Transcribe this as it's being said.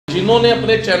जिन्होंने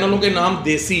अपने चैनलों के नाम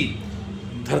देसी,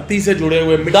 धरती से जुड़े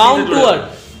हुए, डाउन टू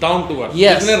अर्थ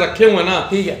जिसने रखे हुए ना,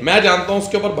 ठीक है, मैं जानता हूँ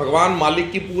उसके ऊपर भगवान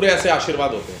मालिक की पूरे ऐसे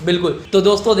आशीर्वाद होते हैं। बिल्कुल। तो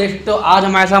दोस्तों देख सकते हो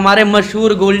आज हमारे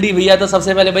मशहूर गोल्डी भैया। तो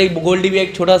सबसे पहले भाई गोल्डी भैया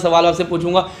एक छोटा सवाल आपसे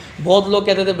पूछूंगा। बहुत लोग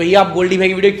कहते थे भैया आप गोल्डी भैया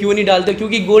की वीडियो क्यों नहीं डालते,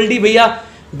 क्योंकि गोल्डी भैया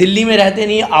दिल्ली में रहते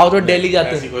नहीं, आउट ऑफ दिल्ली जाते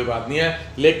हैं। ऐसी कोई बात नहीं है,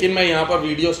 लेकिन मैं यहाँ पर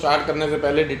वीडियो स्टार्ट करने से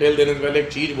पहले, डिटेल देने से पहले एक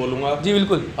चीज बोलूंगा। जी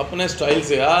बिल्कुल। अपने स्टाइल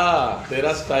से,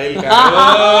 तेरा स्टाइल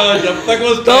का जब तक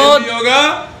वो स्टाइल नहीं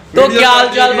होगा। तो क्या हाल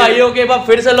चाल भाइयों के,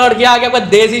 फिर से लौट के आ गया आपका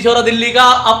देसी छोरा दिल्ली का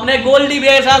अपने गोल्डी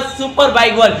भैया के साथ super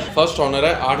bike world. First owner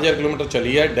है, 8000 किलोमीटर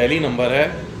चली है, दिल्ली नंबर है,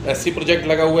 एससी प्रोजेक्ट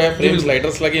लगा हुआ है, फ्रेम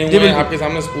स्लाइडर्स लगे हुए हैं, आपके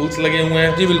सामने स्पूल्स लगे हुए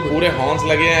हैं, जी बिल्कुल, पूरे हॉर्न्स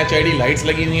लगे हैं, एचआईडी लाइट्स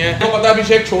लगी हुई हैं। तो पता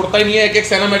अभिषेक छोड़ता ही नहीं है, एक एक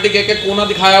सिनेमैटिक, एक एक कोना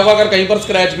दिखाया होगा, अगर कहीं पर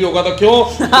स्क्रैच भी होगा तो क्यों?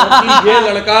 क्योंकि ये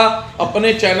लड़का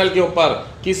अपने चैनल के ऊपर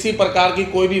किसी प्रकार की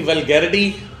कोई भी वल्गैरिटी,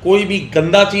 कोई भी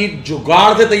गंदा चीज,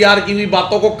 जुगाड़ से तैयार की हुई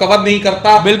बातों को कवर नहीं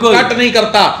करता, बिल्कुल कट नहीं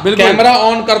करता, कैमरा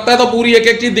ऑन करता है तो पूरी एक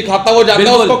एक चीज दिखाता हुआ जाता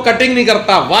है, उसको कटिंग नहीं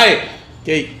करता। वाई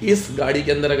कि इस गाड़ी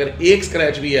के अंदर अगर एक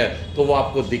स्क्रैच भी है तो वो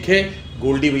आपको दिखे,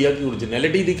 गोल्डी भैया की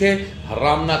ओरिजिनलिटी दिखे।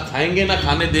 हराम ना खाएंगे ना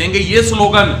खाने देंगे, ये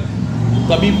स्लोगन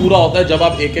तभी पूरा होता है जब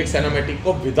आप एक एक सिनेमैटिक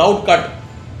को विदाउट कट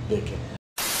देखें।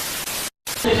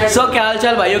 सो क्या हाल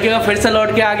चाल भाइयों के, फिर से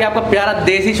लौट के आ गया आपका प्यारा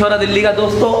देसी छोरा दिल्ली का।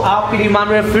 दोस्तों आपकी डिमांड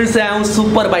में फिर से आया हूँ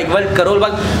super bike world Karol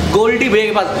Bagh Goldy भैया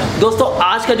के पास। दोस्तों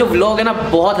आज का जो व्लॉग है ना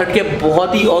बहुत हटके,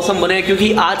 बहुत ही औसम बने हैं,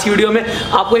 क्योंकि आज की वीडियो में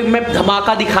आपको एक मैं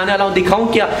धमाका दिखाने वाला हूँ। दिखाऊं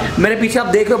क्या? मेरे पीछे आप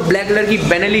देख रहे हो ब्लैक कलर की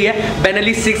बेनेली है,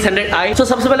 बेनेली 600i। तो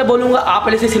सबसे पहले बोलूंगा आप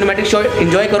पहले से सिनेमैटिक शॉट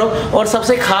एंजॉय करो, और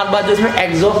सबसे खास बात जो इसमें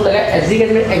एग्जॉस्ट लगा है, एसजी के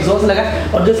एग्जॉस्ट लगा है,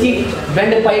 और जो इसकी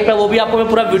वेंट पाइप है वो भी आपको मैं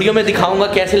पूरा वीडियो में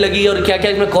दिखाऊंगा कैसे लगी और क्या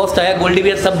क्या इसमें कॉस्ट आया। गोल्डी भैया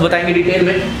सब बताएंगे डिटेल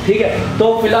में, ठीक है? तो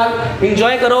फिलहाल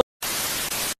एंजॉय करो।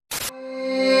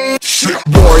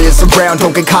 Warriors around,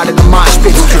 don't get caught in the mosh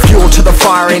pit. Fuel to the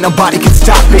fire, ain't nobody can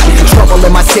stop it. Trouble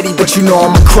in my city, but you know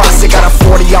I'm across it. Got a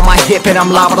 40 on my hip and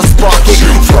I'm liable to spark it.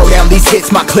 Throw down these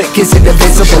hits, my click is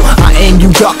indivisible. I aim,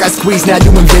 you duck, I squeeze, now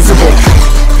you invisible.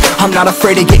 I'm not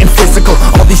afraid of getting physical.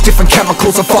 All these different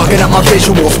chemicals are fogging up my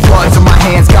visuals. Bloods on my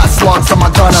hands, got slugs on my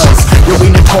gunners. Yo, we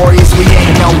notorious, we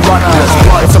ain't no runners.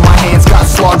 Bloods on my hands, got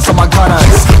slugs on my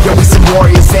gunners. Yo, we some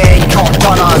warriors, they ain't gon'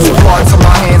 run us. Bloods on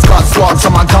my hands, got slugs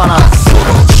on my gunners.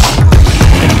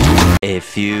 A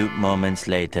few moments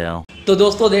later. तो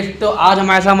दोस्तों देख सकते हो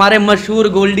आज हमारे मशहूर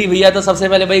गोल्डी भैया। तो सबसे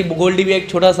पहले भाई गोल्डी भैया एक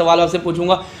छोटा सवाल आपसे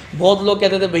पूछूंगा। बहुत लोग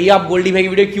कहते थे भैया आप गोल्डी भैया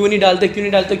की वीडियो क्यों नहीं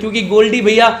डालते, क्योंकि गोल्डी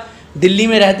भैया दिल्ली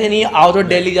में रहते नहीं, आउट ऑफ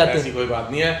दिल्ली जाते हैं। ऐसी कोई बात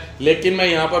नहीं है, लेकिन मैं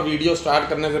यहाँ पर वीडियो स्टार्ट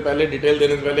करने से पहले, डिटेल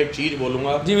देने से पहले एक चीज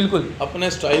बोलूंगा। जी बिल्कुल।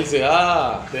 अपने स्टाइल से,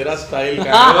 तेरा स्टाइल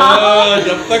का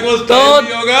जब तक वो स्टाइल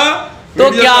नहीं होगा। तो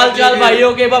क्या हाल चाल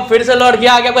भाइयों के, फिर से लौट के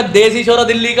आ गया आपका देसी छोरा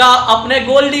दिल्ली का अपने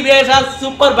गोल्डी भैया के साथ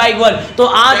सुपर बाइक वर्ल्ड। तो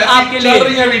आज आपके लिए चल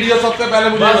रही है वीडियो, सबसे पहले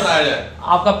मुझे बताया जाए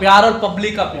आपका प्यार और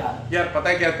पब्लिक का प्यार। यार पता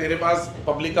है क्या, तेरे पास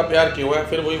पब्लिक का प्यार क्यों है?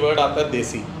 फिर वही वर्ड आता है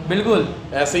देसी। बिल्कुल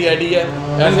ऐसे ही आईडी है,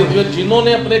 ऐसे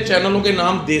जिन्होंने अपने चैनलों के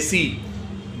नाम देसी,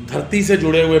 धरती से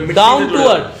जुड़े हुए, डाउन टू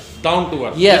अर्थ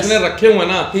जिसने रखे हुए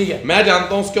ना, ठीक है, मैं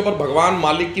जानता हूँ उसके ऊपर भगवान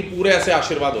मालिक की पूरे ऐसे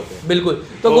आशीर्वाद होते हैं। बिल्कुल।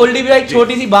 तो गोल्डी भैया एक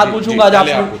छोटी सी बात पूछूंगा आज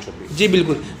आपको। जी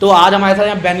बिल्कुल। तो आज हमारे साथ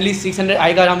यहाँ बेनेली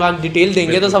 600i का हम डिटेल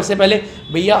देंगे। तो सबसे पहले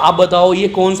भैया आप बताओ ये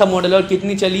कौन सा मॉडल है और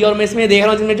कितनी चली है? और मैं इसमें देख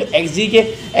रहा हूँ इसमें जो XG के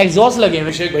एग्जॉस्ट लगे हैं।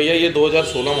 अभिषेक भैया ये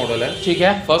 2016 मॉडल है, ठीक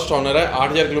है, फर्स्ट ऑनर है,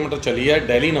 8000 किलोमीटर चली है,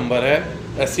 दिल्ली नंबर है,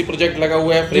 एससी प्रोजेक्ट लगा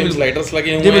हुआ है, फ्रेम स्लाइडर्स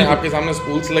लगे हुए हैं, आपके सामने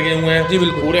स्पूल्स लगे हुए हैं, जी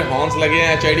बिल्कुल, पूरे हॉर्न्स लगे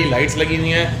हैं, एचआईडी लाइट्स लगी हुई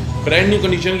हैं, ब्रांड न्यू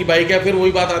कंडीशन की बाइक है। फिर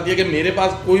वही बात आती है कि मेरे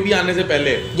पास कोई भी आने से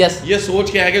पहले ये सोच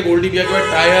के है कि गोल्डी भैया के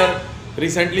पास टायर,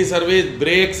 रिसेंटली सर्विस,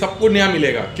 ब्रेक सब कुछ नया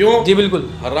मिलेगा। क्यों? जी बिल्कुल।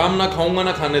 हराम ना खाऊंगा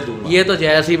ना खाने दूंगा, ये तो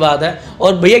जैसी बात है।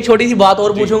 और भैया एक छोटी सी बात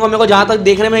और पूछूंगा, मेरे को जहाँ तक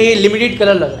देखने में ये लिमिटेड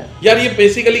कलर लग रहा है। यार ये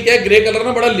बेसिकली क्या है, ग्रे कलर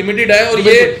ना बड़ा लिमिटेड है, और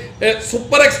ये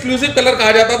सुपर एक्सक्लूसिव कलर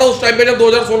कहा जाता था उस टाइम पे जब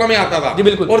 2016 में आता था। जी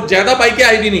बिल्कुल। और ज्यादा बाइकें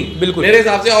आई भी नहीं, बिल्कुल मेरे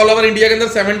हिसाब से ऑल ओवर इंडिया के अंदर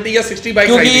 70 या 60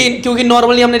 बाइक, क्योंकि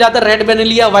नॉर्मली हमने ज्यादा रेड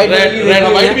बेनेली या व्हाइट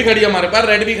भी खड़ी है हमारे पास,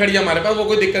 रेड भी खड़ी है हमारे पास, वो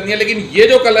कोई दिक्कत नहीं है। लेकिन ये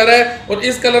जो कलर है और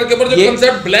इस कलर के ऊपर जो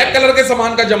कंसेप्ट ब्लैक कलर के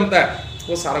सामान का जमता है,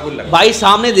 वो सारा कुछ लगा। भाई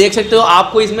सामने देख सकते हो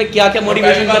आपको इसमें क्या क्या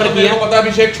मॉडिफिकेशन कर रखी है। पता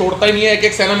अभिषेक छोड़ता ही नहीं है, एक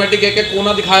एक सिनेमैटिक, एक एक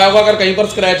कोना दिखाया होगा, अगर कहीं पर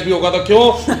स्क्रैच भी होगा तो क्यों?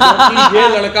 क्योंकि ये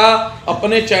लड़का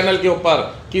अपने चैनल के ऊपर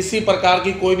किसी प्रकार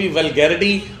की कोई भी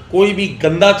वल्गैरिटी, कोई भी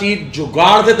गंदा चीज,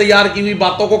 जुगाड़ से तैयार की हुई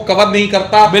बातों को कवर नहीं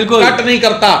करता, बिल्कुल कट नहीं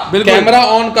करता, कैमरा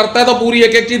ऑन करता है तो पूरी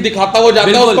एक एक चीज दिखाता हुआ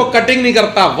जाता है, उसको कटिंग नहीं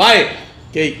करता। वाई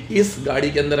कि इस गाड़ी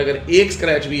के अंदर अगर एक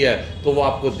स्क्रैच भी है तो वो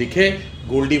आपको दिखे,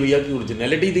 गोल्डी भैया की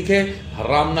ओरिजिनलिटी दिखे।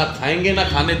 हराम ना खाएंगे ना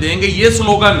खाने देंगे, ये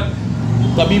स्लोगन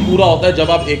तभी पूरा होता है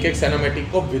जब आप एक एक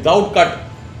सिनेमैटिक को विदाउट कट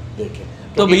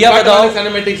देखें। तो भैया बताओ,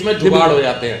 सिनेमैटिक्स में जुगाड़ हो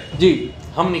जाते हैं। जी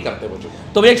हम नहीं करते वो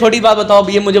चीज़। तो भैया एक छोटी बात बताओ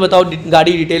भैया, मुझे बताओ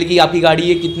गाड़ी डिटेल की, आपकी गाड़ी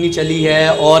ये कितनी चली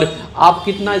है और आप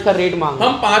कितना इसका रेट मांग?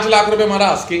 हम 5 लाख रुपए हमारा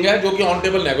आस्किंग है, जो कि ऑन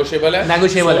टेबल नेगोशिएबल है।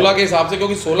 16 के हिसाब से,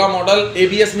 क्योंकि 16 मॉडल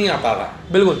ABS नहीं आता था।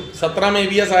 बिल्कुल 17 में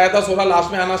ABS आया था, 16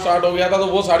 लास्ट में आना स्टार्ट हो गया था, तो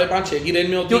वो 5.5-6 की रेंज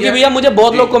में होती है। क्योंकि भैया मुझे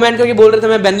बहुत लोग कमेंट करके बोल रहे थे,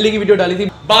 मैं बेनली की वीडियो डाली थी,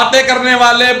 बातें करने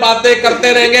वाले बातें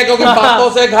करते रहेंगे, क्योंकि बातों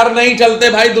से घर नहीं चलते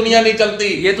भाई, दुनिया नहीं चलती।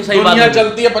 ये तो सही बात है। दुनिया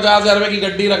चलती है 50,000 रुपए की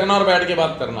गड्डी रखना और बैठ के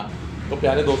बात करना। तो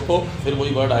प्यारे दोस्तों, फिर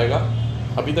वही वर्ड आएगा,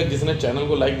 अभी तक जिसने चैनल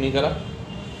को लाइक नहीं करा,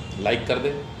 लाइक कर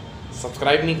दे,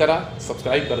 सब्सक्राइब नहीं करा,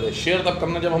 सब्सक्राइब कर दे, शेयर तब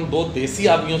करना जब हम 2 देसी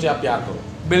आदमियों से आप प्यार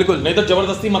करो। बिल्कुल, नहीं तो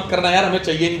जबरदस्ती मत करना यार, हमें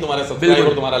चाहिए नहीं तुम्हारा सब्सक्राइब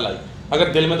और तुम्हारा लाइक। अगर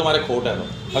दिल में तुम्हारे खोट है तो,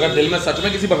 अगर दिल में सच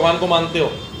में किसी भगवान को मानते हो,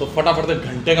 तो फटाफट से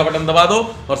घंटे का बटन दबा दो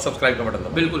और सब्सक्राइब का बटन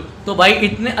दबा। बिल्कुल। तो भाई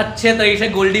इतने अच्छे तरीके से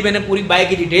गोल्डी मैंने पूरी बाइक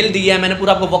की डिटेल दी है, मैंने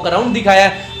पूरा आपको वॉक अराउंड दिखाया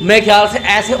है। मैं ख्याल से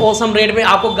ऐसे औसम रेट में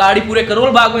आपको गाड़ी पूरे करोल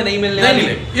बाग में नहीं मिलने वाली,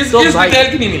 इस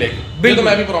डिटेल की नहीं मिलेगी। बिल्कुल,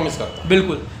 मैं भी प्रॉमिस करता हूं।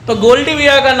 बिल्कुल। तो गोल्डी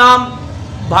भैया का नाम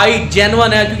भाई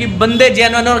जेन्युइन है, क्योंकि बंदे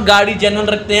जेन्युइन और गाड़ी जेन्युइन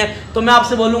रखते हैं। तो मैं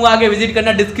आपसे बोलूंगा आगे विजिट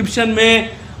करना, डिस्क्रिप्शन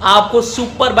में आपको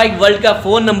सुपर बाइक वर्ल्ड का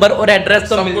फोन नंबर और एड्रेस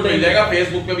तो मिल जाएगा।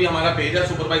 फेसबुक पे भी हमारा पेज है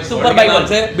सुपरबाइक्स वर्ल्ड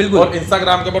से, बिल्कुल, और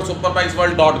इंस्टाग्राम के ऊपर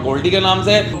superbikesworld.goldy के नाम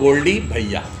से गोल्डी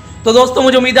भैया। तो दोस्तों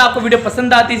मुझे उम्मीद है आपको वीडियो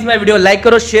पसंद आती है, इसमें वीडियो लाइक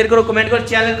करो, शेयर करो, कमेंट करो,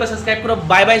 चैनल को सब्सक्राइब करो।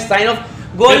 Bye bye, sign of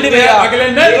Goldy भैया अगले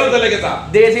नए वीडियो के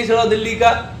साथ। देसी छोरा दिल्ली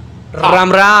का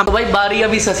राम राम। तो भाई बारी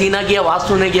अभी ससीना की आवाज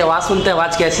सुनने की, आवाज सुनते हैं,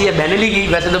 आवाज कैसी है बेनेली की।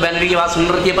 वैसे तो बेनेली की आवाज सुन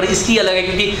रखी है, पर इसकी अलग है,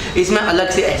 क्योंकि इसमें अलग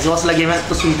से एग्जॉस्ट लगे हुए हैं,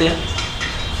 तो सुनते हैं।